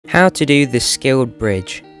How to do the skilled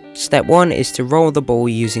bridge. Step 1 is to roll the ball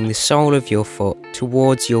using the sole of your foot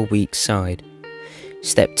towards your weak side.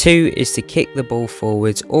 Step 2 is to kick the ball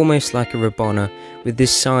forwards almost like a rabona with the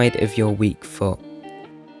side of your weak foot.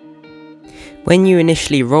 When you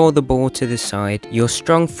initially roll the ball to the side, your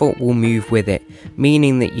strong foot will move with it,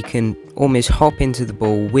 meaning that you can almost hop into the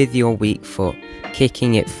ball with your weak foot,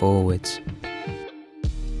 kicking it forwards.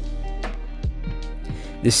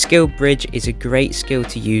 The skilled bridge is a great skill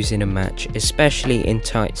to use in a match, especially in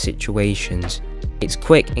tight situations. It's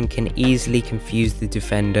quick and can easily confuse the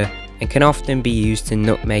defender and can often be used to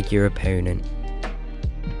nutmeg your opponent.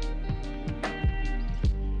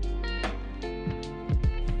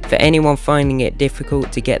 For anyone finding it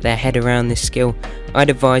difficult to get their head around this skill,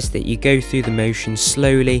 I'd advise that you go through the motions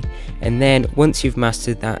slowly, and then once you've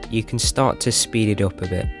mastered that, you can start to speed it up a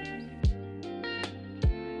bit.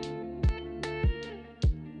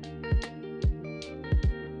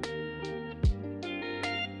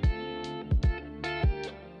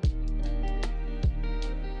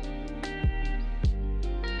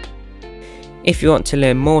 If you want to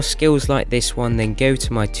learn more skills like this one, then go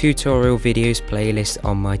to my tutorial videos playlist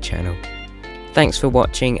on my channel. Thanks for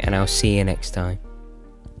watching, and I'll see you next time.